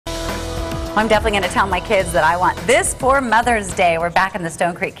I'm definitely going to tell my kids that I want this for Mother's Day. We're back in the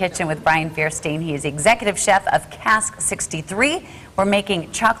Stone Creek kitchen with Brian Feirstein. He is executive chef of Cask 63. We're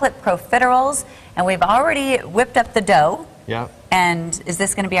making chocolate profiteroles, and we've already whipped up the dough. Yeah. And is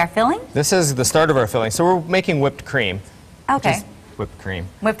this going to be our filling? This is the start of our filling. So we're making whipped cream. Okay. Just whipped cream.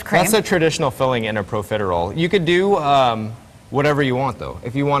 Whipped cream. That's a traditional filling in a profiterole. You could do whatever you want, though.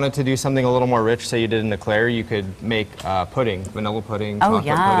 If you wanted to do something a little more rich, say you did an eclair, you could make pudding, vanilla pudding, chocolate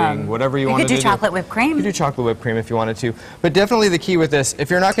pudding, whatever you wanted to do. You could do chocolate whipped cream. You could do chocolate whipped cream if you wanted to. But definitely the key with this, if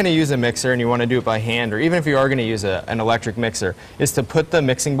you're not going to use a mixer and you want to do it by hand, or even if you are going to use an electric mixer, is to put the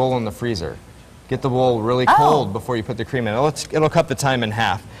mixing bowl in the freezer. Get the bowl really cold before you put the cream in. It'll cut the time in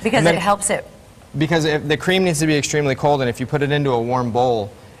half. Because it helps it. Because the cream needs to be extremely cold, and if you put it into a warm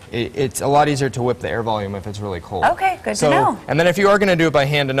bowl, it's a lot easier to whip the air volume if it's really cold. Okay, good to know. And then if you are going to do it by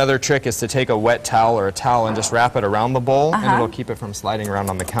hand, another trick is to take a wet towel or a towel and just wrap it around the bowl, and it'll keep it from sliding around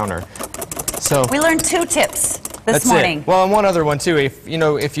on the counter. So we learned 2 tips this morning. Well, and one other one too.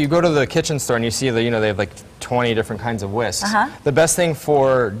 If you go to the kitchen store and you see that they have like 20 different kinds of whisks, the best thing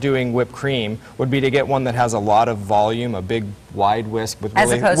for doing whipped cream would be to get one that has a lot of volume, a big wide whisk with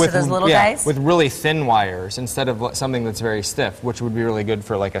really, as opposed to those little guys? With really thin wires instead of something that's very stiff, which would be really good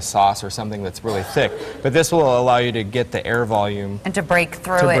for like a sauce or something that's really thick. But this will allow you to get the air volume and to break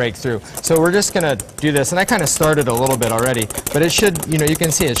through So we're just going to do this, and I kind of started a little bit already, but it should, you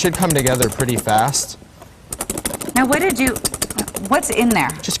can see it should come together pretty fast. Now what's in there?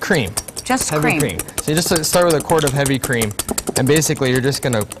 Just cream. Just heavy cream. So you just start with a quart of heavy cream, and basically you're just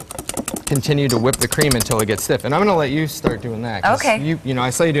going to continue to whip the cream until it gets stiff. And I'm going to let you start doing that. Okay. I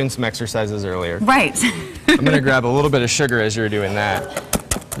saw you doing some exercises earlier. Right. I'm going to grab a little bit of sugar as you're doing that.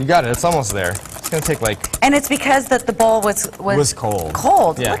 You got it. It's almost there. It's going to take like... And it's because that the bowl was cold.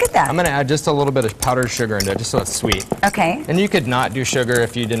 Cold. Yeah. Look at that. I'm going to add just a little bit of powdered sugar into it, just so it's sweet. Okay. And you could not do sugar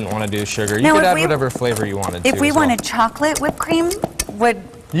if you didn't want to do sugar. You could add whatever flavor you wanted to. If we wanted chocolate whipped cream,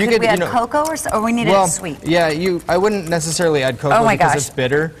 could we add cocoa or we needed it sweet? Yeah, I wouldn't necessarily add cocoa because it's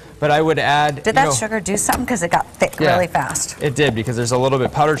bitter, but I would add... Did that sugar do something? Because it got thick really fast. It did, because there's a little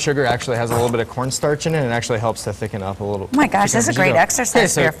bit... Powdered sugar actually has a little bit of cornstarch in it, and it actually helps to thicken up a little. Oh my gosh, this is a great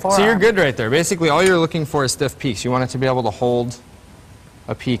exercise for your forearm. So you're good right there. Basically, all you're looking for is stiff peaks. You want it to be able to hold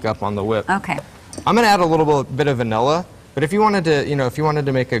a peak up on the whip. Okay. I'm going to add a little bit of vanilla. But if you wanted to, if you wanted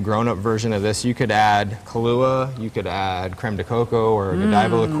to make a grown-up version of this, you could add Kahlua, you could add creme de coco or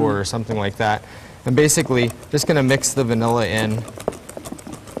Godiva liqueur or something like that. And basically, just going to mix the vanilla in.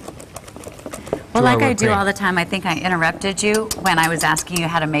 Well, like I do all the time, I think I interrupted you when I was asking you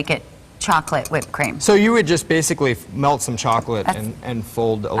how to make it chocolate whipped cream. So you would just basically melt some chocolate and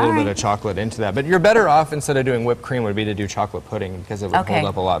fold a little bit of chocolate into that. But you're better off, instead of doing whipped cream, would be to do chocolate pudding, because it would hold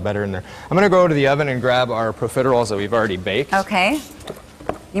up a lot better in there. I'm going to go to the oven and grab our profiteroles that we've already baked. Okay.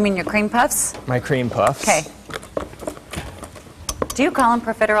 You mean your cream puffs? My cream puffs. Okay. Do you call them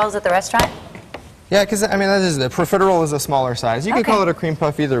profiteroles at the restaurant? Yeah, because I mean, the profiterole is a smaller size. You could call it a cream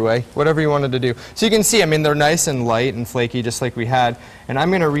puff either way, whatever you wanted to do. So you can see, I mean, they're nice and light and flaky, just like we had. And I'm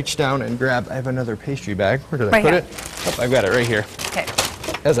going to reach down and grab, I have another pastry bag. Where did I put it? Oh, I've got it right here. Okay.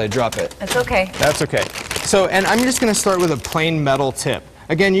 As I drop it. It's okay. That's okay. So, and I'm just going to start with a plain metal tip.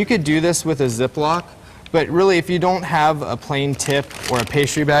 Again, you could do this with a Ziploc, but really, if you don't have a plain tip or a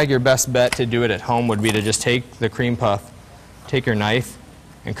pastry bag, your best bet to do it at home would be to just take the cream puff, take your knife,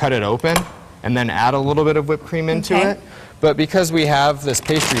 and cut it open, and then add a little bit of whipped cream into it. But because we have this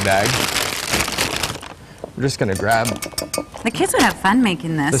pastry bag, we're just going to grab... The kids would have fun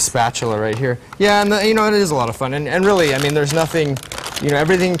making this. The spatula right here. Yeah, and it is a lot of fun. And really, I mean, there's nothing,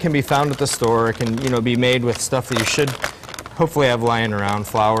 everything can be found at the store. It can, be made with stuff that you should hopefully have lying around,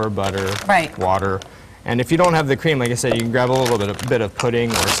 flour, butter, water. And if you don't have the cream, like I said, you can grab a little bit of pudding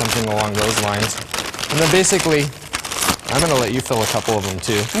or something along those lines. And then basically, I'm going to let you fill a couple of them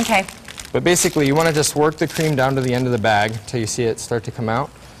too. Okay. But basically, you want to just work the cream down to the end of the bag until you see it start to come out.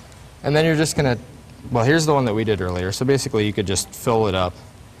 And then you're just going to, well, here's the one that we did earlier. So basically, you could just fill it up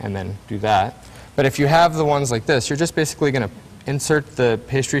and then do that. But if you have the ones like this, you're just basically going to insert the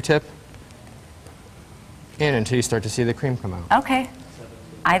pastry tip in until you start to see the cream come out. Okay.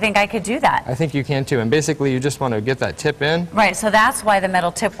 I think I could do that. I think you can too. And basically, you just want to get that tip in. Right, so that's why the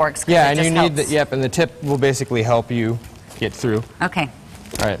metal tip works. Yeah, and you need the, and the tip will basically help you get through. Okay.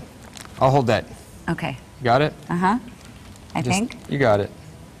 All right. I'll hold that. Okay. Got it? Uh-huh. I think. You got it.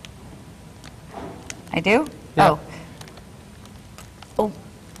 I do? Yeah. Oh.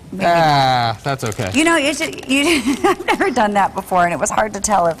 Maybe that's okay. I've never done that before, and it was hard to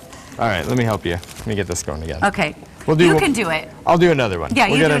tell if... All right, let me help you. Let me get this going again. Okay. You can do it. I'll do another one. Yeah,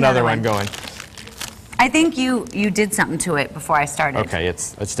 we'll get another one going. I think you did something to it before I started. Okay,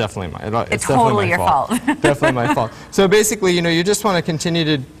 it's definitely my It's totally your fault. Definitely my fault. So basically, you know, you just want to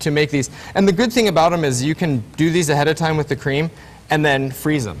continue to make these. And the good thing about them is you can do these ahead of time with the cream and then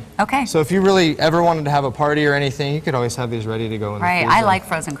freeze them. Okay. So if you really ever wanted to have a party or anything, you could always have these ready to go in the freezer. Right, I like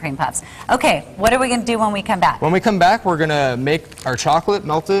frozen cream puffs. Okay, what are we going to do when we come back? When we come back, we're going to make our chocolate,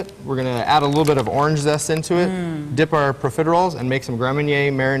 melt it. We're going to add a little bit of orange zest into it, dip our profiteroles, and make some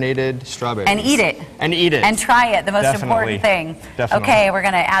Gramier marinated strawberries. And eat it. And eat it. And try it, the most Definitely. important thing. Definitely. Okay, we're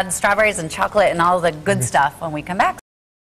going to add strawberries and chocolate and all the good stuff when we come back.